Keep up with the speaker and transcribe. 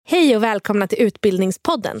Hej och välkomna till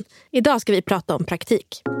Utbildningspodden. Idag ska vi prata om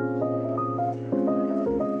praktik.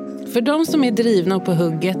 För de som är drivna och på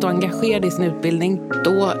hugget och engagerade i sin utbildning,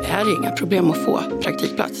 då är det inga problem att få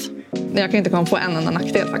praktikplats. Jag kan inte komma på en enda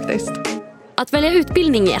nackdel faktiskt. Att välja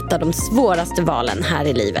utbildning är ett av de svåraste valen här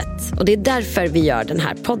i livet. Och det är därför vi gör den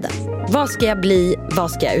här podden. Vad ska jag bli?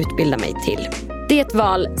 Vad ska jag utbilda mig till? Det är ett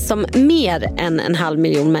val som mer än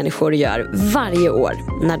 500 000 människor gör varje år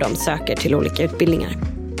när de söker till olika utbildningar.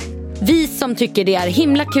 Vi som tycker det är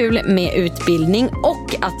himla kul med utbildning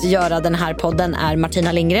och att göra den här podden är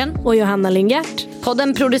Martina Lindgren Och Johanna Lindgert.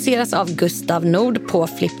 Podden produceras av Gustav Nord på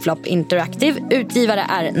Flip-Flop Interactive. Utgivare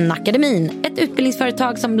är Nackademin, ett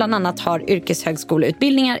utbildningsföretag som bland annat har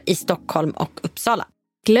yrkeshögskoleutbildningar i Stockholm och Uppsala.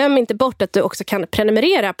 Glöm inte bort att du också kan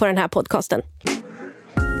prenumerera på den här podcasten.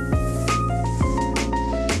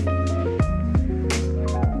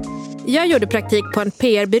 Jag gjorde praktik på en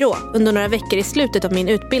PR-byrå under några veckor i slutet av min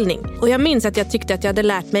utbildning. Och jag minns att jag tyckte att jag hade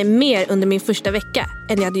lärt mig mer under min första vecka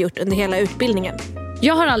än jag hade gjort under hela utbildningen.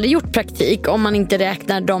 Jag har aldrig gjort praktik om man inte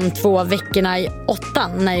räknar de 2 veckorna i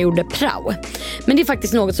 8:an när jag gjorde prao. Men det är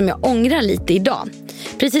faktiskt något som jag ångrar lite idag.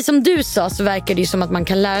 Precis som du sa så verkar det ju som att man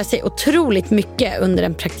kan lära sig otroligt mycket under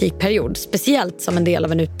en praktikperiod. Speciellt som en del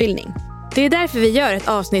av en utbildning. Det är därför vi gör ett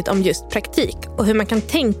avsnitt om just praktik och hur man kan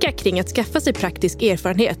tänka kring att skaffa sig praktisk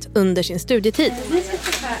erfarenhet under sin studietid. Vi ska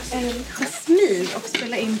träffa Jasmin och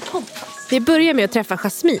spela in podcast. Vi börjar med att träffa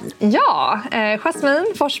Jasmin. Ja, Jasmin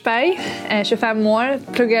Forsberg, 25 år,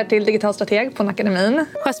 pluggar till digital strateg på Nackademin.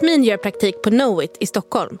 Jasmin gör praktik på Knowit i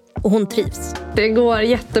Stockholm och hon trivs. Det går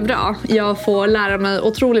jättebra. Jag får lära mig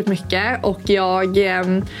otroligt mycket och jag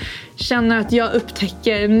känner att jag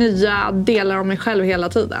upptäcker nya delar av mig själv hela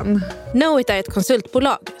tiden. Knowit är ett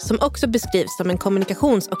konsultbolag som också beskrivs som en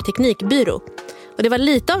kommunikations- och teknikbyrå. Och det var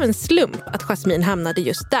lite av en slump att Jasmin hamnade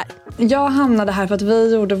just där. Jag hamnade här för att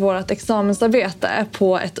vi gjorde vårt examensarbete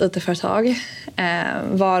på ett IT-företag.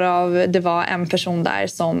 Varav det var en person där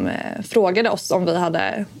som frågade oss om vi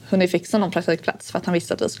hade hunnit fixa någon praktikplats för att han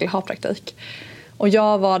visste att vi skulle ha praktik. Och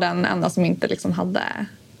jag var den enda som inte liksom hade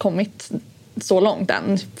kommit så långt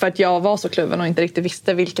än. För att jag var så kluven och inte riktigt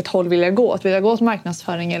visste vilket håll vill jag gå åt. Vill jag gå åt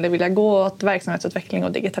marknadsföring eller vill jag gå åt verksamhetsutveckling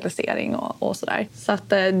och digitalisering och sådär. Så att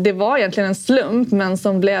det var egentligen en slump men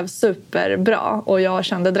som blev superbra. Och jag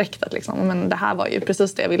kände direkt att liksom, men det här var ju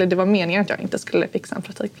precis det jag ville. Det var meningen att jag inte skulle fixa en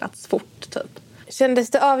praktikplats fort typ. Kändes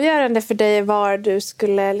det avgörande för dig var du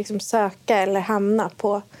skulle liksom söka eller hamna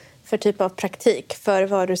på för typ av praktik för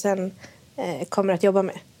vad du sen kommer att jobba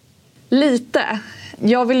med? Lite.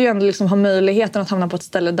 Jag vill ju ändå liksom ha möjligheten att hamna på ett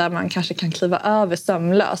ställe där man kanske kan kliva över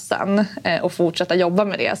sömlösen och fortsätta jobba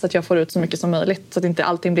med det så att jag får ut så mycket som möjligt så att inte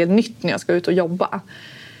allting blir nytt när jag ska ut och jobba.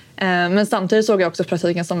 Men samtidigt såg jag också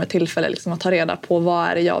praktiken som ett tillfälle liksom att ta reda på vad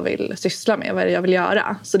är det jag vill syssla med, vad är det jag vill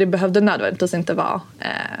göra. Så det behövde nödvändigtvis inte vara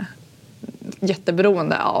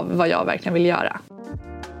jätteberoende av vad jag verkligen vill göra.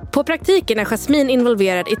 På praktiken är Jasmin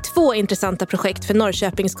involverad i 2 intressanta projekt för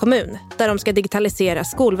Norrköpings kommun där de ska digitalisera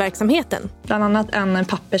skolverksamheten. Bland annat en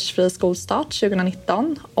pappersfri skolstart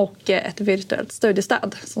 2019 och ett virtuellt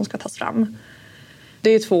studiestöd som ska tas fram. Det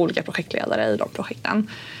är 2 olika projektledare i de projekten.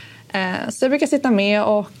 Så jag brukar sitta med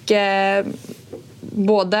och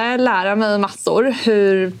både lära mig massor.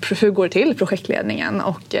 Hur går det till projektledningen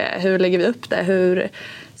och hur lägger vi upp det? Hur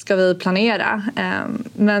ska vi planera?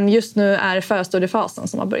 Men just nu är det förstudiefasen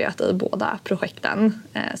som har börjat i båda projekten.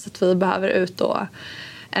 Så att vi behöver ut och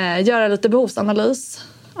göra lite behovsanalys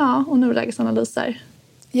och nulägesanalyser.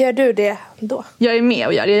 Gör du det då? Jag är med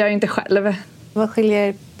och gör det, jag gör inte själv. Vad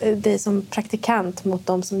skiljer dig som praktikant mot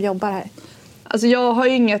de som jobbar här? Alltså jag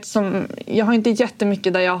har inte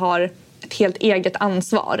jättemycket där jag har ett helt eget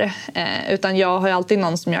ansvar. Utan jag har alltid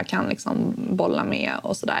någon som jag kan liksom bolla med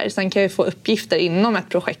och sådär. Sen kan jag få uppgifter inom ett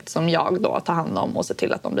projekt som jag då tar hand om och ser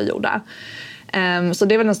till att de blir gjorda. Så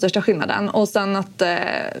det är väl den största skillnaden. Och sen att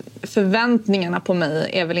förväntningarna på mig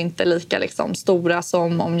är väl inte lika liksom stora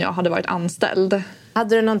som om jag hade varit anställd.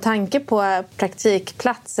 Hade du någon tanke på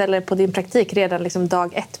praktikplats eller på din praktik redan liksom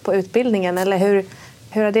dag 1 på utbildningen? Eller hur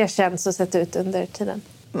har det känts och sett ut under tiden?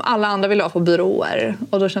 Alla andra ville vara på byråer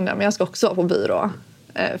och då kände jag att jag ska också vara på byrå.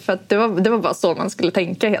 För att det var bara så man skulle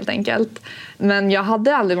tänka helt enkelt. Men jag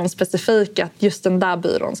hade aldrig någon specifik att just den där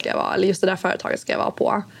byrån ska jag vara eller just det där företaget ska jag vara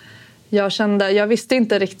på. Jag visste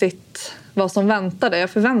inte riktigt vad som väntade. Jag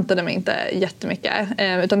förväntade mig inte jättemycket.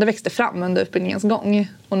 Utan det växte fram under utbildningens gång.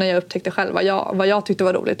 Och när jag upptäckte själv vad jag tyckte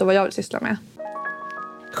var roligt och vad jag vill syssla med.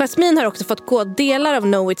 Jasmin har också fått gå delar av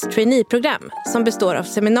Knowits trainee-program som består av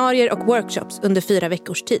seminarier och workshops under 4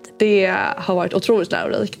 veckors tid. Det har varit otroligt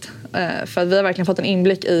lärorikt. För att vi har verkligen fått en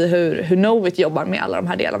inblick i hur Knowit jobbar med alla de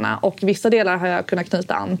här delarna. Och vissa delar har jag kunnat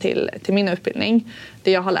knyta an till min utbildning,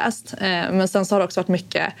 det jag har läst. Men sen så har det också varit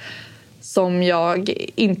mycket som jag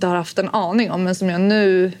inte har haft en aning om men som jag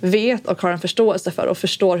nu vet och har en förståelse för och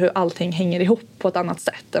förstår hur allting hänger ihop på ett annat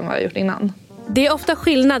sätt än vad jag gjort innan. Det är ofta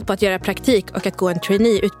skillnad på att göra praktik och att gå en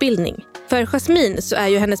trainee-utbildning. För Jasmine så är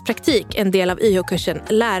ju hennes praktik en del av YH-kursen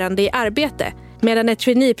Lärande i arbete, medan ett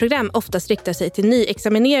trainee-program oftast riktar sig till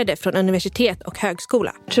nyexaminerade från universitet och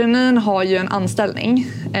högskola. Traineen har ju en anställning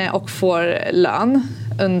och får lön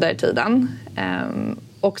under tiden.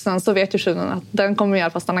 Och sen så vet ju traineen att den kommer i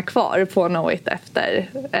alla fall stanna kvar på Knowit efter,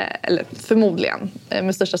 eller förmodligen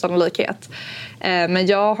med största sannolikhet. Men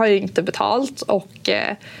jag har ju inte betalt och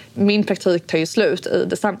min praktik tar ju slut i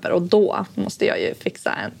december och då måste jag ju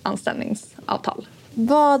fixa en anställningsavtal.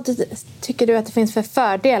 Vad tycker du att det finns för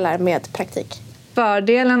fördelar med praktik?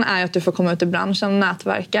 Fördelen är att du får komma ut i branschen,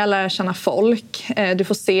 nätverka, lära känna folk. Du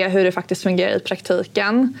får se hur det faktiskt fungerar i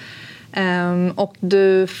praktiken. Och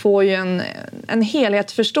du får ju en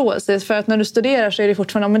helhetsförståelse för att när du studerar så är det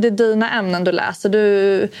fortfarande det är dina ämnen du läser.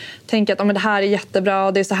 Du tänker att det här är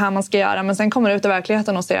jättebra, det är så här man ska göra. Men sen kommer du ut i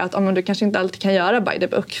verkligheten och ser att du kanske inte alltid kan göra by the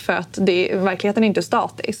book för att verkligheten är inte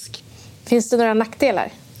statisk. Finns det några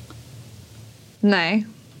nackdelar? Nej,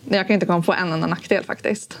 jag kan inte komma på en enda nackdel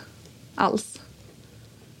faktiskt. Alls.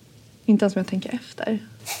 Inte ens om jag tänker efter.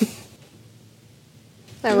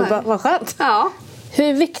 Nej, men vad skönt. Ja.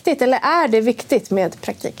 Hur viktigt, eller är det viktigt med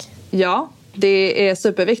praktik? Ja, det är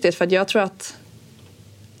superviktigt för att jag tror att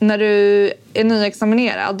när du är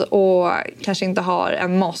nyexaminerad och kanske inte har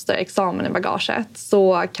en masterexamen i bagaget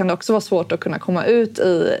så kan det också vara svårt att kunna komma ut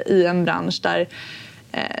i en bransch där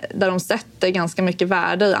de sätter ganska mycket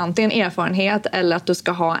värde i antingen erfarenhet eller att du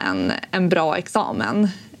ska ha en bra examen.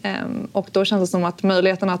 Och då känns det som att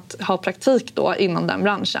möjligheten att ha praktik då inom den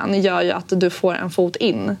branschen gör ju att du får en fot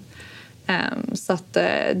in. Så att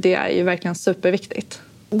det är ju verkligen superviktigt.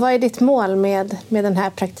 Vad är ditt mål med den här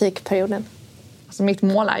praktikperioden? Alltså mitt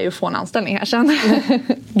mål är ju att få en anställning här sen.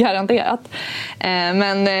 Garanterat.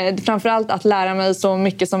 Men framförallt att lära mig så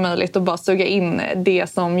mycket som möjligt och bara suga in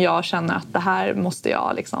det som jag känner att det här måste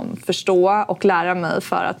jag liksom förstå och lära mig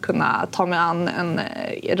för att kunna ta mig an en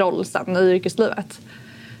roll sen i yrkeslivet.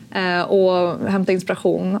 Och hämta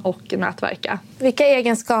inspiration och nätverka. Vilka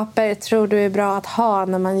egenskaper tror du är bra att ha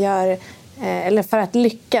när man gör eller för att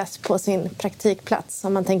lyckas på sin praktikplats?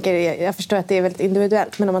 Om man tänker, jag förstår att det är väldigt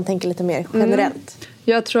individuellt, men om man tänker lite mer generellt.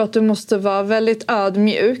 Jag tror att du måste vara väldigt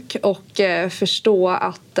ödmjuk och förstå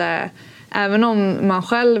att även om man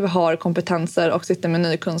själv har kompetenser och sitter med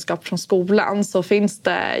ny kunskap från skolan så finns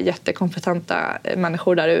det jättekompetenta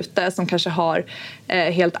människor där ute som kanske har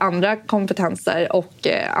helt andra kompetenser och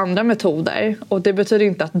andra metoder. Och det betyder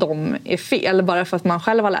inte att de är fel bara för att man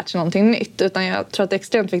själv har lärt sig någonting nytt. Utan jag tror att det är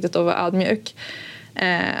extremt viktigt att vara ödmjuk.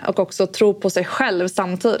 Och också tro på sig själv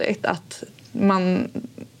samtidigt. Att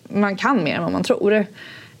man kan mer än vad man tror.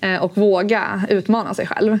 Och våga utmana sig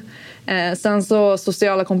själv. Sen så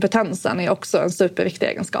sociala kompetensen är också en superviktig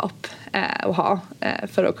egenskap att ha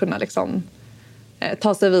för att kunna liksom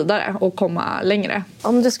ta sig vidare och komma längre.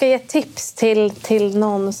 Om du ska ge tips till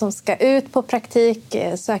någon som ska ut på praktik,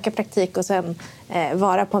 söka praktik och sen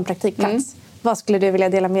vara på en praktikplats. Vad skulle du vilja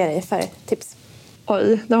dela med dig för tips?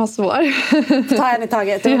 Oj, det var svår. Ta en i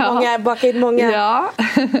taget. Baka in många. Ja.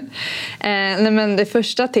 Nej, men det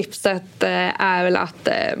första tipset är väl att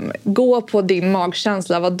gå på din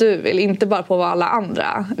magkänsla vad du vill. Inte bara på vad alla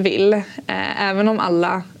andra vill. Även om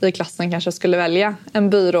alla i klassen kanske skulle välja en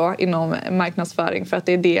byrå inom marknadsföring för att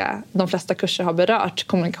det är det de flesta kurser har berört,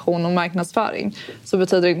 kommunikation och marknadsföring. Så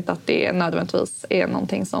betyder det inte att det nödvändigtvis är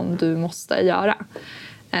någonting som du måste göra.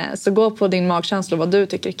 Så gå på din magkänsla vad du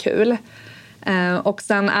tycker är kul. Och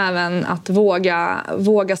sen även att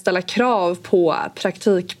våga ställa krav på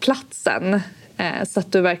praktikplatsen så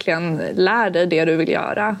att du verkligen lär dig det du vill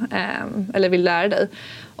göra eller vill lära dig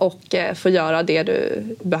och få göra det du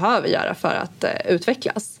behöver göra för att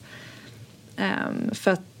utvecklas.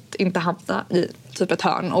 För att inte hamna i typ ett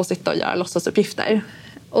hörn och sitta och göra låtsasuppgifter.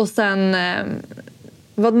 Och sen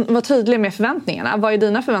var tydlig med förväntningarna. Vad är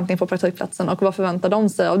dina förväntningar på praktikplatsen och vad förväntar de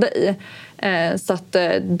sig av dig? Så att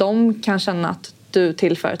de kan känna att du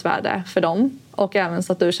tillför ett värde för dem och även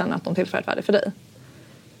så att du känner att de tillför ett värde för dig.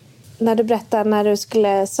 När du berättade när du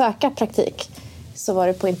skulle söka praktik så var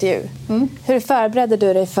du på intervju. Hur förberedde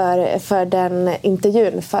du dig för den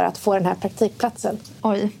intervjun för att få den här praktikplatsen?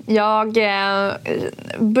 Jag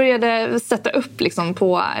började sätta upp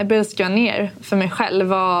jag började skriva ner för mig själv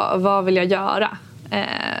vad vill jag göra.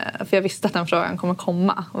 För jag visste att den frågan kommer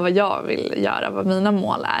komma och vad jag vill göra, vad mina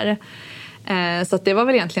mål är. Så att det var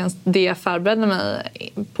väl egentligen det jag förberedde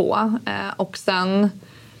mig på. Och sen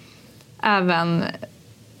även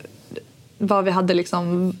vad vi hade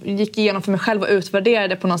liksom gick igenom för mig själv och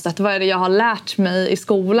utvärderade på något sätt. Vad är det jag har lärt mig i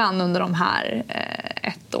skolan under de här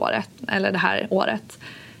det här året.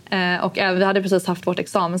 Och vi hade precis haft vårt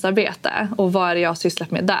examensarbete. Och vad är det jag har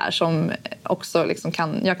sysslat med där som också liksom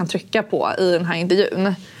jag kan trycka på i den här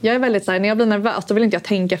intervjun. Jag är väldigt så här, när jag blir nervös då vill inte jag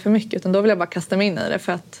tänka för mycket utan då vill jag bara kasta mig in i det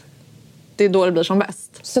för att det är då det blir som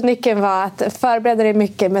bäst. Så nyckeln var att förbereda dig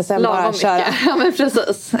mycket men sen bara köra? Ja, men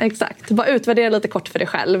precis. Exakt. Bara utvärdera lite kort för dig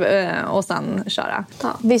själv och sen köra.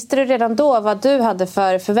 Ja. Visste du redan då vad du hade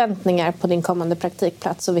för förväntningar på din kommande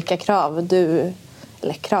praktikplats och vilka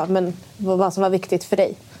men vad som var viktigt för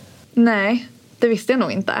dig? Nej, det visste jag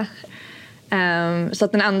nog inte. Så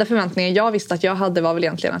att den enda förväntningen jag visste att jag hade var väl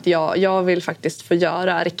egentligen att jag vill faktiskt få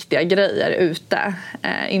göra riktiga grejer ute.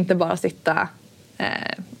 Inte bara sitta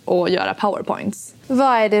och göra PowerPoints.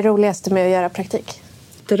 Vad är det roligaste med att göra praktik?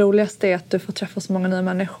 Det roligaste är att du får träffa så många nya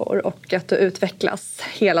människor och att du utvecklas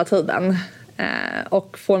hela tiden.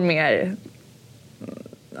 Och får mer...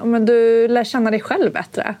 Ja, men du lär känna dig själv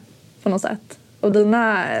bättre på något sätt. Och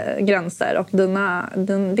dina gränser och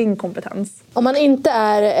din kompetens. Om man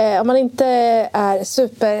inte är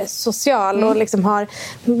supersocial och liksom har...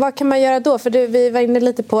 Vad kan man göra då? För vi var inne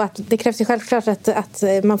lite på att det krävs ju självklart att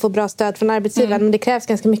man får bra stöd från arbetsgivaren. Men det krävs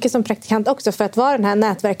ganska mycket som praktikant också för att vara den här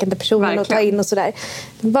nätverkande personen. Verkligen. Och ta in och sådär.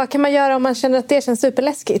 Vad kan man göra om man känner att det känns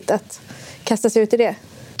superläskigt att kasta sig ut i det?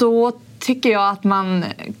 Då tycker jag att man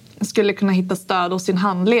skulle kunna hitta stöd hos sin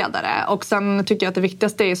handledare. Och sen tycker jag att det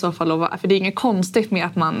viktigaste är i så fall för det är inget konstigt med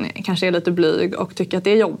att man kanske är lite blyg och tycker att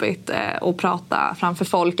det är jobbigt att prata framför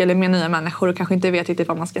folk eller med nya människor och kanske inte vet riktigt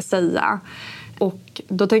vad man ska säga. Och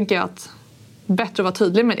då tänker jag att bättre att vara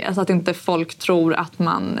tydlig med det så att inte folk tror att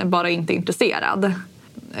man bara inte är intresserad.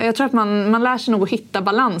 Jag tror att man lär sig nog att hitta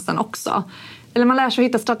balansen också. Eller man lär sig att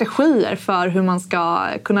hitta strategier för hur man ska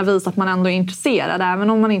kunna visa att man ändå är intresserad även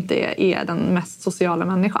om man inte är den mest sociala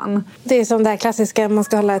människan. Det är som det här klassiska, man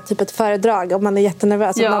ska hålla ett föredrag om man är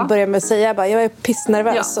jättenervös. Ja. Och man börjar med att säga bara, jag är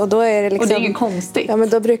pissnervös. Ja. Och då är det liksom, och det är inget konstigt. Ja, men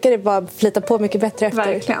då brukar det bara flyta på mycket bättre efter.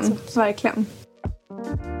 Verkligen.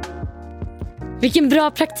 Vilken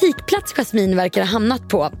bra praktikplats Jasmine verkar ha hamnat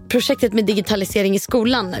på. Projektet med digitalisering i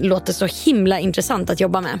skolan låter så himla intressant att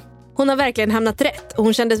jobba med. Hon har verkligen hamnat rätt och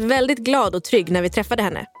hon kändes väldigt glad och trygg när vi träffade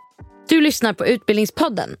henne. Du lyssnar på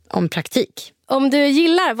Utbildningspodden om praktik. Om du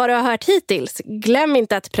gillar vad du har hört hittills, glöm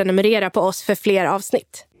inte att prenumerera på oss för fler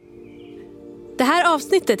avsnitt. Det här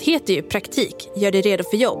avsnittet heter ju Praktik, gör dig redo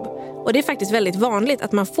för jobb. Och det är faktiskt väldigt vanligt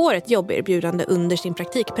att man får ett jobberbjudande under sin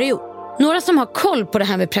praktikperiod. Några som har koll på det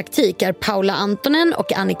här med praktik är Paula Antonen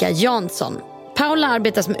och Annika Jansson. Paula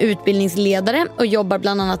arbetar som utbildningsledare och jobbar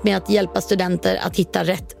bland annat med att hjälpa studenter att hitta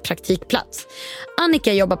rätt praktikplats.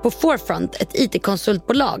 Annika jobbar på Forefront, ett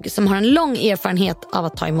IT-konsultbolag som har en lång erfarenhet av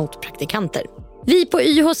att ta emot praktikanter. Vi på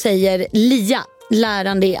YH säger LIA,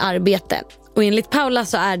 lärande i arbete. Och enligt Paula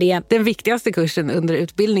så är det den viktigaste kursen under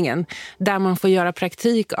utbildningen där man får göra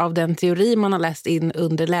praktik av den teori man har läst in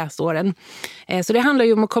under läsåren. Så det handlar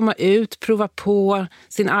ju om att komma ut, prova på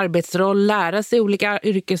sin arbetsroll, lära sig olika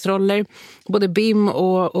yrkesroller. Både BIM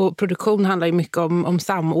och produktion handlar ju mycket om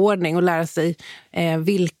samordning och lära sig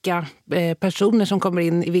vilka personer som kommer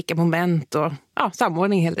in i vilka moment och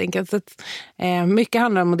samordning helt enkelt. Så att, mycket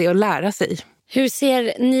handlar om det att lära sig. Hur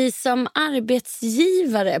ser ni som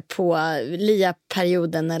arbetsgivare på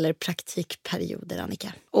LIA-perioden eller praktikperioder,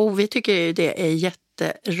 Annika? Vi tycker det är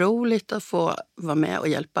jätteroligt att få vara med och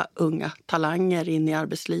hjälpa unga talanger in i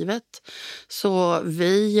arbetslivet. Så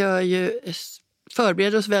vi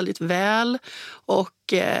förbereder oss väldigt väl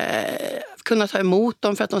och kunna ta emot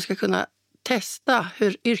dem för att de ska kunna testa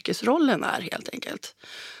hur yrkesrollen är helt enkelt.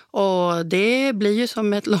 Och det blir ju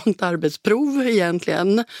som ett långt arbetsprov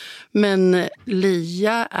egentligen. Men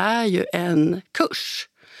LIA är ju en kurs.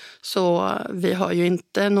 Så vi har ju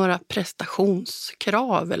inte några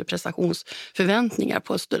prestationskrav eller prestationsförväntningar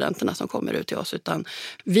på studenterna som kommer ut till oss. Utan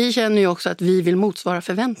vi känner ju också att vi vill motsvara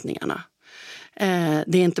förväntningarna.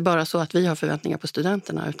 Det är inte bara så att vi har förväntningar på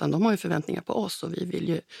studenterna utan de har ju förväntningar på oss och vi vill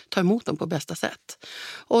ju ta emot dem på bästa sätt.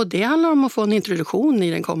 Och det handlar om att få en introduktion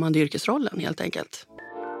i den kommande yrkesrollen helt enkelt.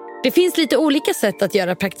 Det finns lite olika sätt att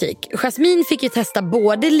göra praktik. Jasmine fick ju testa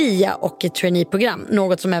både LIA och ett traineeprogram,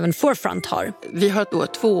 något som även Forefront har. Vi har då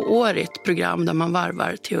ett 2-årigt program där man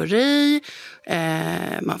varvar teori,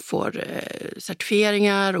 man får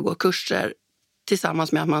certifieringar och går kurser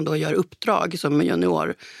tillsammans med att man då gör uppdrag som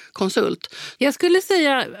juniorkonsult. Jag skulle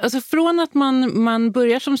säga, alltså från att man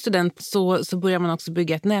börjar som student så börjar man också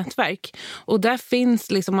bygga ett nätverk. Och där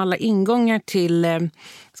finns liksom alla ingångar till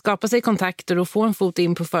skapa sig kontakter och få en fot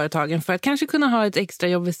in på företagen för att kanske kunna ha ett extra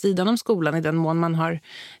jobb vid sidan om skolan i den mån man har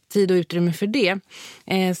tid och utrymme för det.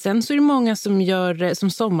 Sen så är det många som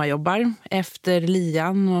sommarjobbar efter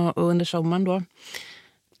lian och under sommaren då.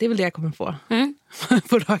 Det är väl det jag kommer på.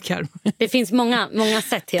 På rak arm. Det finns många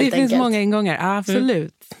sätt helt enkelt. Det finns många ingångar,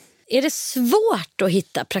 absolut. Är det svårt att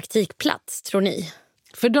hitta praktikplats, tror ni?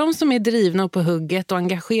 För de som är drivna och på hugget och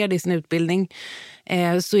engagerade i sin utbildning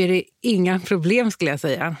så är det inga problem skulle jag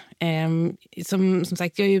säga. Som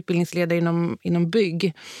sagt, jag är utbildningsledare inom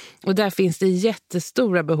bygg och där finns det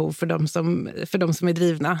jättestora behov för de som är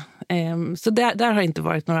drivna. Så där har inte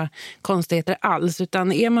varit några konstigheter alls,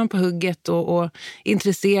 utan är man på hugget och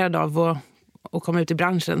intresserad av att komma ut i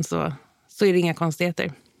branschen så är det inga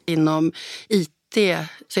konstigheter. Inom IT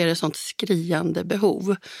så är det ett sånt skriande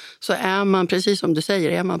behov. Så är man, precis som du säger,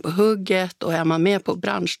 är man på hugget och är man med på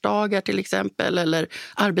branschdagar till exempel eller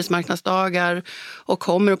arbetsmarknadsdagar och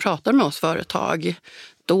kommer och pratar med oss företag,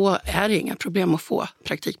 då är det inga problem att få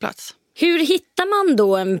praktikplats. Hur hittar man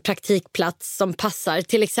då en praktikplats som passar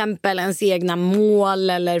till exempel ens egna mål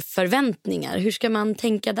eller förväntningar? Hur ska man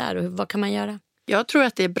tänka där och vad kan man göra? Jag tror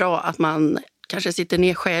att det är bra att man kanske sitter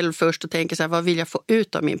ner själv först och tänker så här, vad vill jag få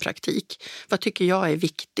ut av min praktik? Vad tycker jag är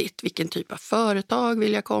viktigt? Vilken typ av företag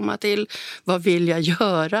vill jag komma till? Vad vill jag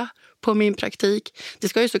göra på min praktik? Det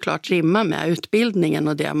ska ju såklart rimma med utbildningen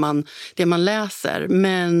och det man läser.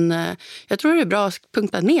 Men jag tror det är bra att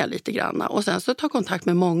punkta ner lite grann och sen så ta kontakt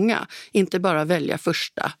med många. Inte bara välja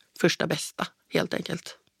första bästa helt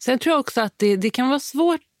enkelt. Sen tror jag också att det kan vara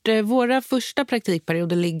svårt. Våra första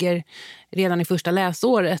praktikperioder ligger redan i första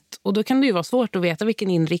läsåret och då kan det ju vara svårt att veta vilken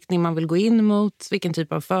inriktning man vill gå in mot, vilken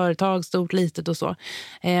typ av företag, stort, litet och så.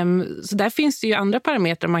 Så där finns det ju andra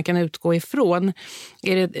parametrar man kan utgå ifrån.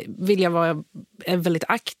 Vill jag vara väldigt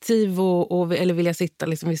aktiv eller vill jag sitta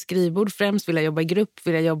liksom vid skrivbord främst? Vill jag jobba i grupp?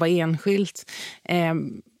 Vill jag jobba enskilt?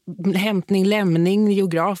 Hämtning, lämning,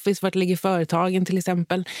 geografiskt, vart ligger företagen till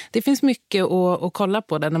exempel. Det finns mycket att kolla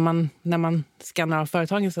på där när man skannar av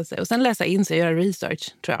företagen så att säga. Och sen läsa in sig och göra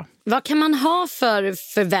research, tror jag. Vad kan man ha för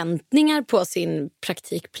förväntningar på sin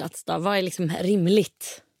praktikplats då? Vad är liksom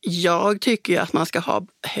rimligt? Jag tycker ju att man ska ha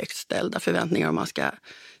högt ställda förväntningar och man ska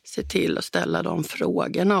se till att ställa de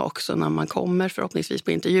frågorna också när man kommer förhoppningsvis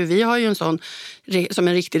på intervju. Vi har ju en sån som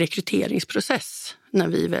en riktig rekryteringsprocess när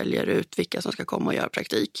vi väljer ut vilka som ska komma och göra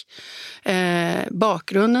praktik.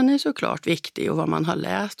 Bakgrunden är såklart viktig och vad man har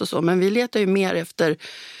läst och så, men vi letar ju mer efter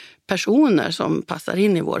personer som passar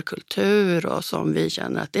in i vår kultur och som vi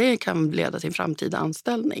känner att det kan leda till en framtida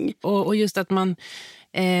anställning. Och just att man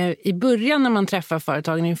i början när man träffar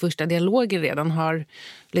företagen i den första dialogen redan har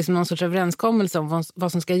liksom någon sorts överenskommelse om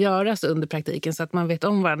vad som ska göras under praktiken så att man vet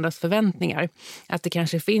om varandras förväntningar. Att det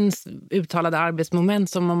kanske finns uttalade arbetsmoment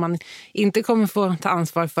som man inte kommer få ta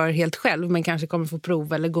ansvar för helt själv men kanske kommer få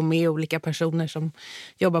prova eller gå med olika personer som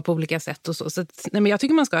jobbar på olika sätt och så. Så att, men jag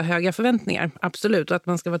tycker man ska ha höga förväntningar, absolut, och att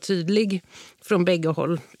man ska vara tydlig från bägge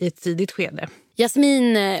håll i ett tidigt skede.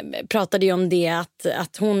 Jasmin pratade ju om det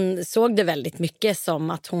att hon såg det väldigt mycket som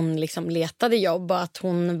att hon liksom letade jobb och att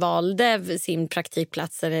hon valde sin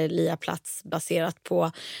praktikplats eller LIA-plats baserat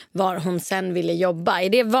på var hon sen ville jobba. Är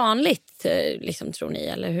det vanligt, liksom, tror ni,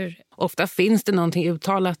 eller hur? Ofta finns det någonting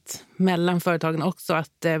uttalat mellan företagen också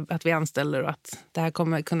att vi anställer och att det här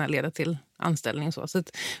kommer kunna leda till anställning och så. Så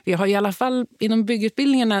att vi har i alla fall inom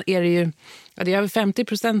byggutbildningarna är det ju det är över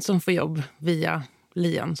 50% som får jobb via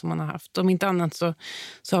lian som man har haft. Om inte annat så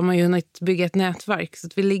har man ju hunnit bygga ett nätverk. Så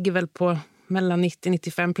att vi ligger väl på mellan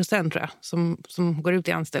 90-95% tror jag som går ut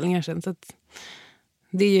i anställningar sen. Så att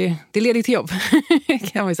det leder till jobb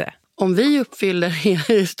kan man säga. Om vi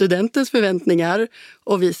uppfyller studentens förväntningar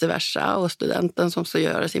och vice versa och studenten som ska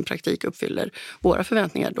göra sin praktik uppfyller våra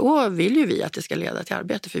förväntningar, då vill ju vi att det ska leda till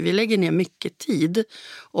arbete. För vi lägger ner mycket tid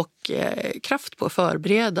och kraft på att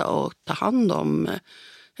förbereda och ta hand om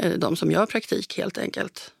de som gör praktik helt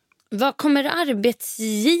enkelt. Vad kommer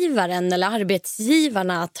arbetsgivaren eller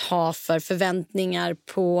arbetsgivarna att ha för förväntningar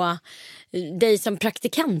på dig som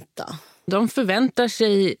praktikant då? De förväntar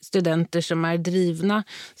sig studenter som är drivna,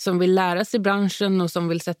 som vill lära sig branschen och som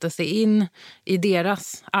vill sätta sig in i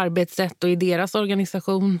deras arbetssätt och i deras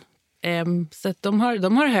organisation. Så att de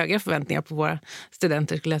har höga förväntningar på våra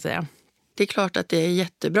studenter skulle jag säga. Det är klart att det är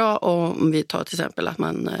jättebra om vi tar till exempel att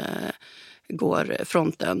man går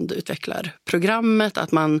frontend utvecklarprogrammet,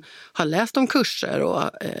 att man har läst de kurser och,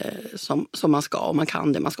 som man ska och man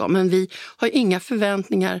kan det man ska. Men vi har inga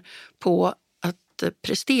förväntningar på att att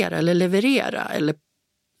prestera eller leverera eller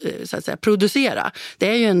så att säga producera. Det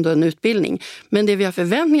är ju ändå en utbildning. Men det vi har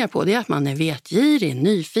förväntningar på det är att man är vetgirig,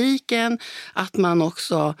 nyfiken, att man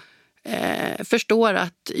också förstår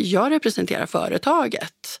att jag representerar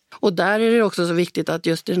företaget. Och där är det också så viktigt att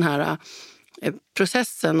just i den här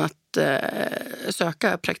processen att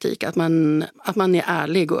söka praktik, att man är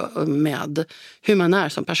ärlig med hur man är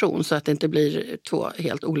som person så att det inte blir två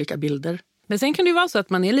helt olika bilder. Men sen kan det ju vara så att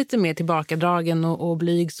man är lite mer tillbakadragen och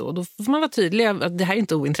blyg så. Då får man vara tydlig att det här är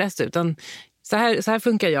inte ointresse utan så här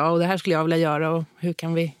funkar jag och det här skulle jag vilja göra och hur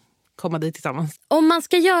kan vi komma dit tillsammans. Om man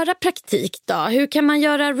ska göra praktik då, hur kan man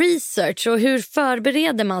göra research och hur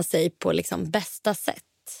förbereder man sig på liksom bästa sätt?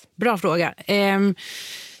 Bra fråga.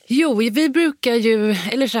 Vi brukar ju,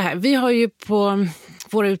 eller så här, vi har ju på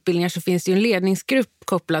våra utbildningar så finns det ju en ledningsgrupp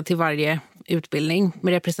kopplad till varje utbildning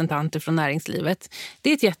med representanter från näringslivet. Det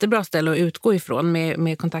är ett jättebra ställe att utgå ifrån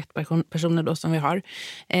med kontaktpersoner då som vi har.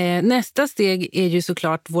 Nästa steg är ju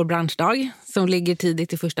såklart vår branschdag som ligger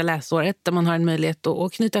tidigt i första läsåret där man har en möjlighet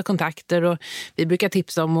att knyta kontakter och vi brukar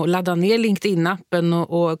tipsa om att ladda ner LinkedIn-appen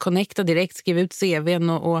och connecta direkt, skriva ut CV:n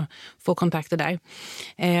och få kontakter där.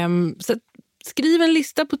 Så skriv en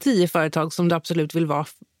lista på 10 företag som du absolut vill vara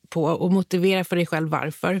på och motivera för dig själv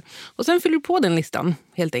varför. Och sen fyller du på den listan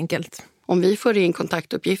helt enkelt. Om vi får in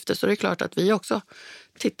kontaktuppgifter så är det klart att vi också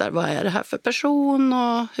tittar vad är det här för person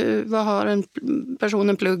och vad har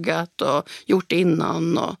personen pluggat och gjort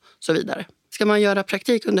innan och så vidare. Ska man göra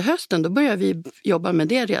praktik under hösten då börjar vi jobba med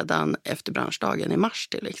det redan efter branschdagen i mars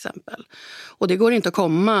till exempel. Och det går inte att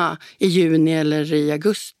komma i juni eller i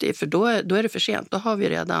augusti för då är det för sent. Då har vi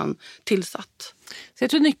redan tillsatt. Så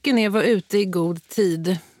jag tror nyckeln är att vara ute i god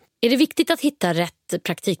tid. Är det viktigt att hitta rätt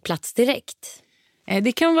praktikplats direkt?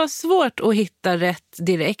 Det kan vara svårt att hitta rätt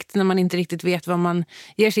direkt när man inte riktigt vet vad man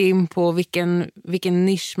ger sig in på, vilken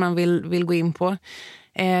nisch man vill gå in på.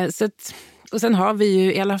 Och sen har vi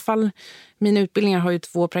ju i alla fall, mina utbildningar har ju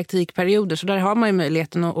 2 praktikperioder så där har man ju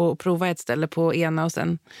möjligheten att prova ett ställe på ena och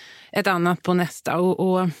sen ett annat på nästa.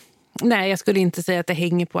 Och nej, jag skulle inte säga att det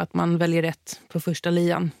hänger på att man väljer rätt på första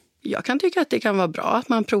lian. Jag kan tycka att det kan vara bra att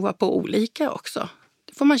man provar på olika också.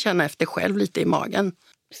 Det får man känna efter själv lite i magen.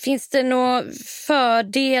 Finns det några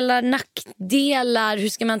fördelar, nackdelar? Hur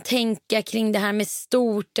ska man tänka kring det här med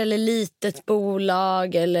stort eller litet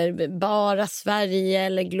bolag eller bara Sverige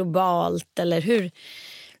eller globalt? Eller hur?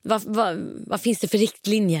 Vad finns det för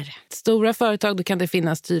riktlinjer? Stora företag då kan det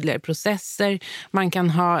finnas tydligare processer. Man kan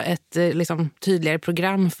ha ett tydligare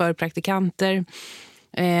program för praktikanter.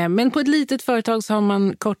 Men på ett litet företag så har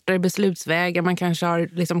man kortare beslutsvägar. Man kanske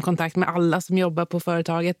har kontakt med alla som jobbar på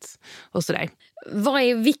företaget och sådär. Vad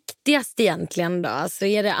är viktigast egentligen då? Alltså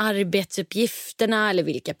är det arbetsuppgifterna eller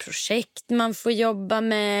vilka projekt man får jobba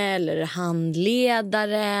med? Eller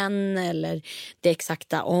handledaren? Eller det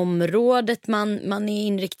exakta området man är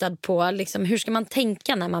inriktad på? Hur ska man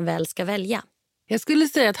tänka när man väl ska välja? Jag skulle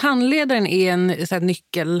säga att handledaren är en så här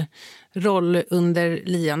nyckelroll under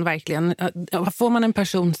lian verkligen. Får man en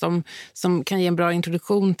person som kan ge en bra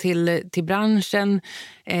introduktion till branschen,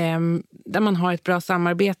 där man har ett bra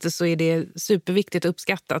samarbete så är det superviktigt och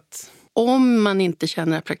uppskattat. Om man inte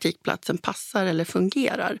känner att praktikplatsen passar eller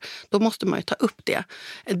fungerar, då måste man ju ta upp det.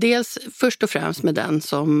 Dels först och främst med den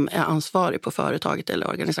som är ansvarig på företaget eller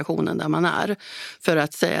organisationen där man är. För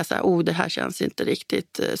att säga så här, det här känns inte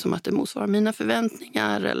riktigt som att det motsvarar mina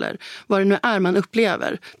förväntningar eller vad det nu är man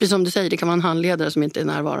upplever. Precis som du säger, det kan vara en handledare som inte är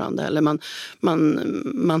närvarande eller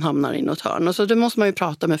man hamnar i något hörn. Och så det måste man ju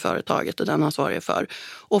prata med företaget och den ansvarige för.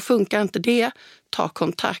 Och funkar inte det, ta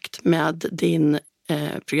kontakt med din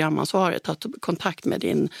programansvaret, ta kontakt med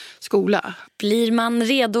din skola. Blir man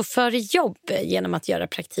redo för jobb genom att göra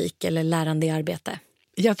praktik eller lärande i arbete?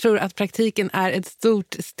 Jag tror att praktiken är ett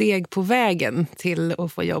stort steg på vägen till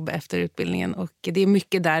att få jobb efter utbildningen och det är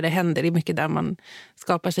mycket där det händer, det är mycket där man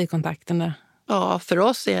skapar sig kontakterna. Ja, för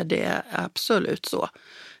oss är det absolut så.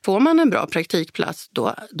 Får man en bra praktikplats,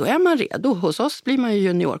 då är man redo. Hos oss blir man ju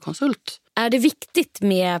juniorkonsult. Är det viktigt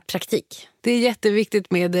med praktik? Det är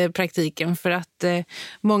jätteviktigt med praktiken för att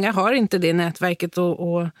många har inte det nätverket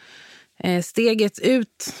och steget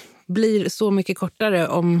ut blir så mycket kortare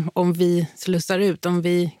om vi slussar ut, om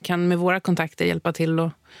vi kan med våra kontakter hjälpa till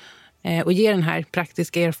och ge den här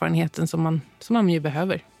praktiska erfarenheten som man ju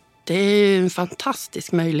behöver. Det är en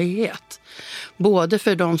fantastisk möjlighet, både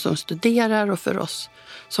för de som studerar och för oss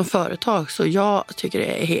som företag. Så jag tycker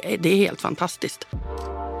det är helt fantastiskt.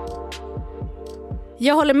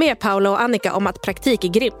 Jag håller med Paula och Annika om att praktik är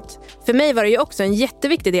grymt. För mig var det ju också en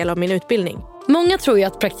jätteviktig del av min utbildning. Många tror ju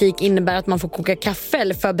att praktik innebär att man får koka kaffe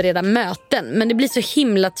eller förbereda möten. Men det blir så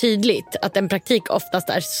himla tydligt att en praktik oftast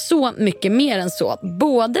är så mycket mer än så.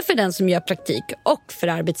 Både för den som gör praktik och för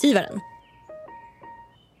arbetsgivaren.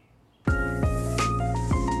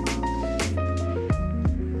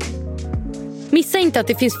 Missa inte att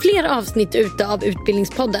det finns fler avsnitt ute av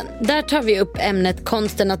Utbildningspodden. Där tar vi upp ämnet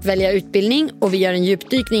konsten att välja utbildning och vi gör en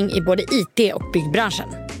djupdykning i både IT och byggbranschen.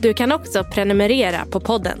 Du kan också prenumerera på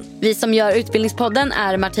podden. Vi som gör Utbildningspodden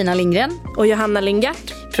är Martina Lindgren och Johanna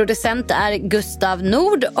Lingart. Producent är Gustav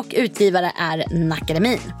Nord och utgivare är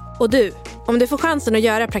Nackademin. Och du, om du får chansen att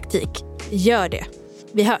göra praktik, gör det.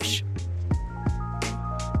 Vi hörs.